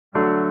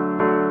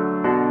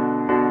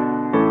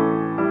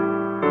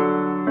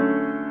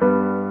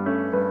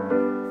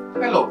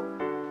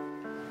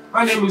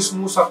My name is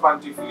Musa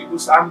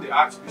Pantifilibus. I'm the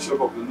Archbishop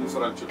of the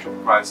Lutheran Church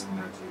of Christ in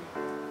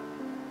Nigeria.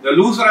 The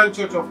Lutheran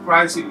Church of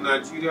Christ in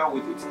Nigeria,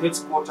 with its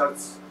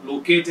headquarters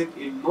located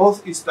in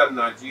northeastern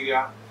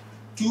Nigeria,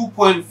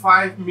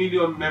 2.5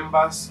 million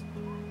members,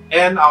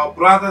 and our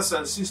brothers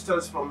and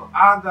sisters from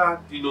other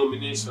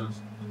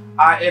denominations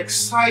are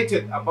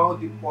excited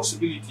about the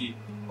possibility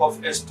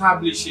of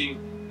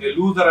establishing a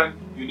Lutheran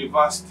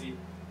university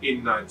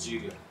in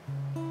Nigeria.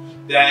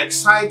 They are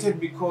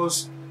excited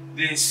because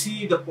they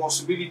see the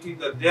possibility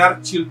that their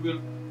children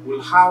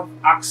will have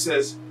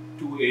access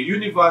to a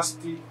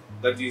university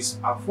that is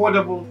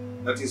affordable,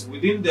 that is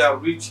within their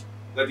reach,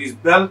 that is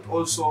built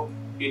also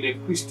in a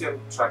Christian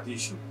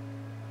tradition.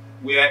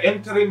 We are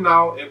entering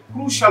now a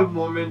crucial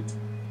moment,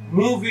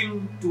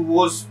 moving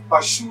towards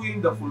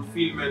pursuing the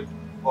fulfillment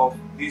of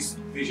this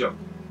vision.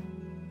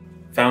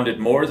 Founded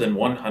more than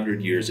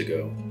 100 years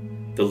ago,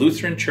 the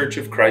Lutheran Church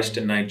of Christ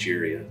in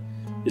Nigeria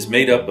is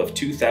made up of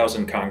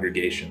 2,000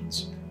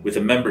 congregations with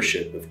a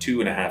membership of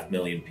 2.5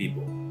 million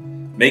people,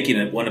 making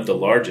it one of the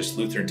largest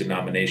Lutheran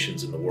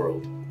denominations in the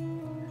world.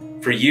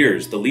 For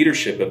years, the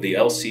leadership of the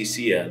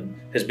LCCN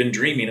has been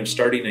dreaming of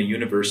starting a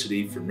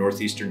university for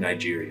northeastern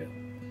Nigeria,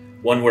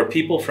 one where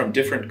people from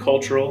different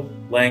cultural,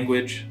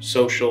 language,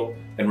 social,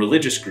 and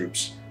religious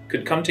groups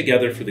could come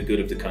together for the good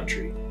of the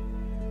country.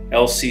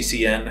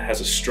 LCCN has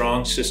a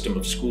strong system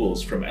of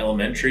schools from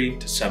elementary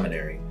to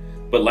seminary,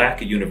 but lack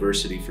a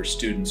university for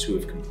students who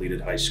have completed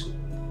high school.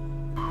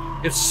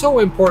 It's so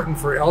important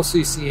for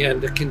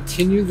LCCN to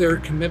continue their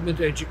commitment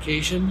to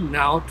education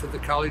now to the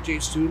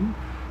college-age student.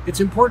 It's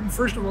important,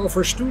 first of all,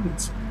 for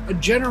students. A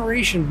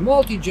generation,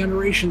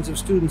 multi-generations of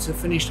students have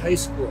finished high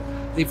school.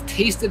 They've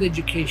tasted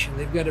education.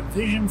 They've got a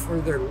vision for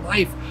their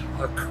life,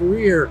 a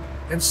career,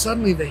 and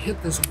suddenly they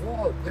hit this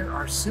wall. There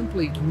are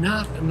simply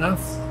not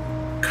enough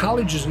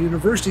colleges and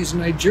universities in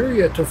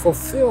Nigeria to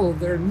fulfill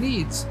their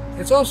needs.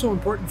 It's also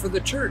important for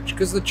the church,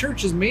 because the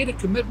church has made a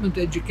commitment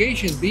to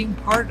education being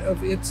part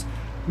of its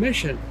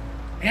mission.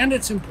 And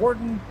it's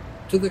important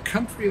to the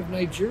country of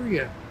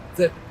Nigeria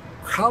that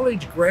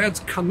college grads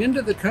come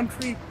into the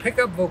country, pick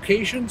up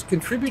vocations,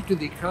 contribute to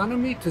the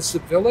economy, to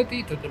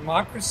civility, to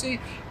democracy,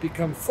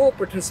 become full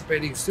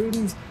participating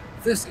students.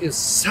 This is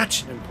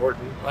such an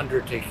important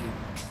undertaking.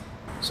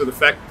 So the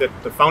fact that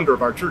the founder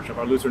of our church, of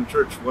our Lutheran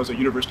Church, was a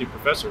university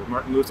professor,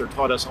 Martin Luther,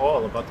 taught us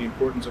all about the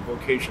importance of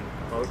vocation,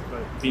 about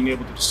being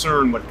able to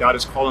discern what God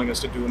is calling us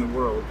to do in the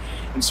world.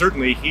 And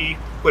certainly he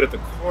put at the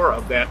core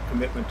of that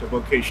commitment to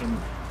vocation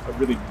a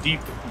really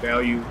deep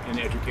value in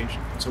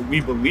education. And so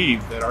we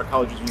believe that our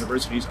colleges and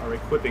universities are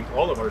equipping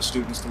all of our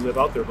students to live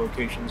out their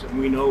vocations. And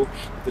we know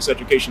that this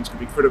education is going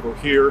to be critical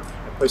here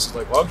at places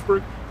like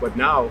Augsburg, but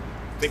now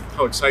think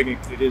how exciting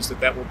it is that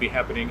that will be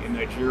happening in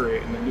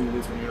Nigeria, in the new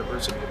Lutheran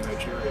University of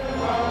Nigeria.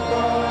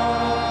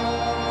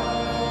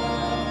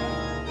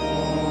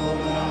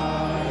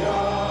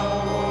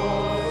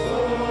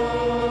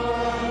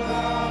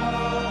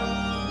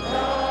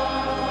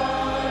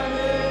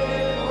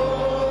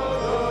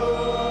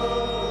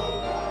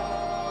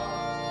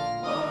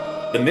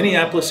 The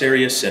Minneapolis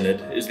Area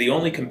Synod is the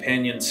only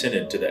companion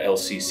synod to the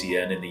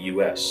LCCN in the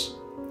U.S.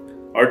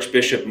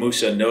 Archbishop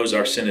Musa knows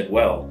our synod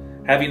well,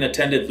 having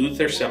attended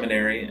Luther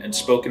Seminary and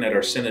spoken at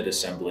our synod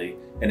assembly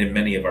and in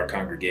many of our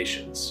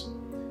congregations.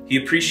 He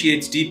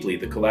appreciates deeply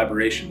the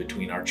collaboration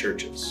between our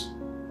churches.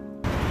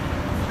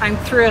 I'm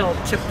thrilled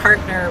to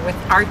partner with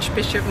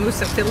Archbishop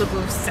Musa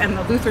Philibus and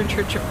the Lutheran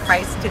Church of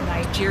Christ in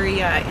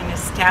Nigeria in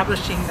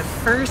establishing the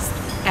first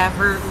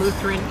ever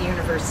Lutheran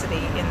university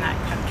in that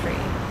country.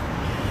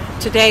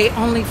 Today,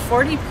 only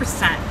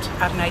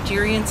 40% of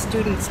Nigerian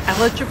students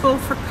eligible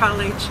for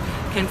college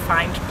can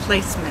find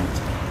placement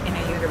in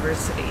a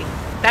university.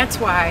 That's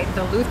why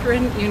the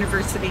Lutheran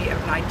University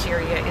of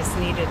Nigeria is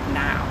needed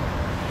now,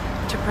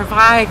 to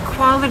provide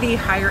quality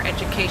higher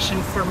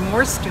education for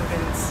more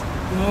students,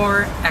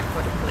 more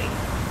equitably,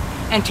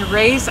 and to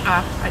raise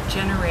up a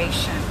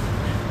generation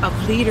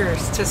of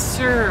leaders to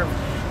serve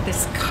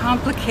this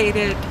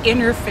complicated,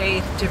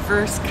 interfaith,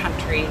 diverse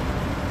country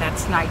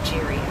that's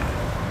Nigeria.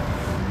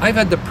 I've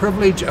had the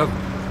privilege of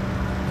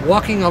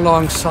walking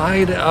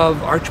alongside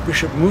of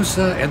Archbishop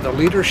Musa and the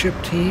leadership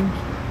team.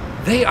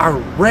 They are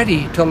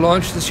ready to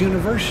launch this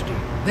university.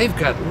 They've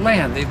got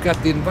land, they've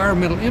got the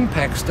environmental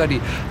impact study,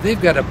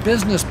 they've got a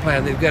business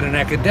plan, they've got an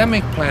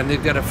academic plan,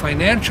 they've got a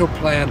financial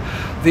plan.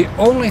 The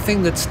only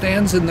thing that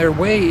stands in their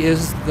way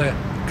is the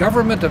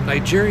government of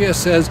Nigeria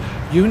says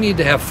you need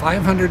to have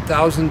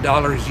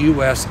 $500,000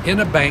 US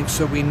in a bank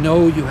so we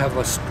know you have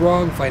a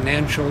strong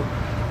financial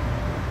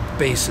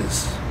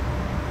basis.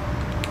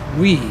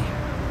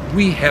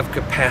 We have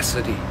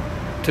capacity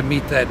to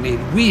meet that need.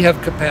 We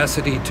have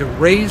capacity to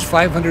raise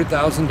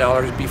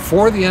 $500,000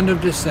 before the end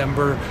of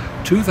December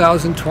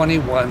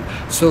 2021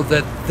 so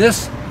that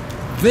this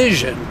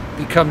vision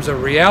becomes a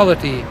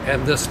reality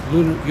and this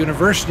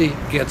university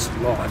gets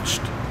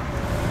launched.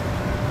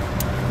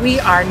 We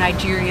are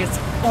Nigeria's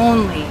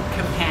only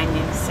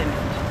companion synod.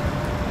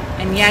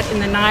 And yet in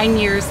the 9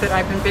 years that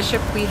I've been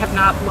bishop, we have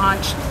not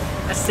launched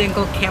a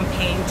single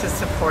campaign to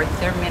support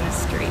their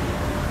ministry.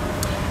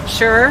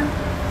 Sure,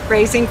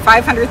 raising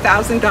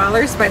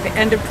 $500,000 by the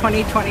end of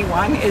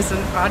 2021 is an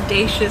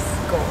audacious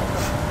goal.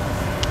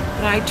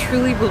 But I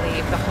truly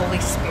believe the Holy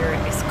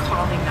Spirit is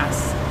calling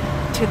us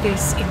to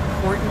this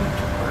important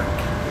work.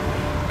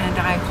 And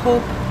I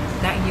hope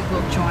that you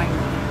will join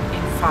me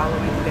in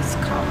following this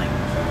calling.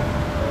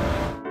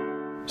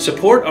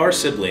 Support our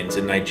siblings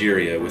in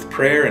Nigeria with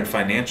prayer and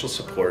financial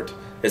support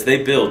as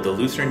they build the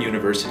Lutheran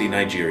University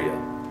Nigeria.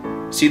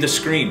 See the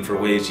screen for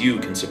ways you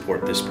can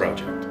support this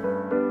project.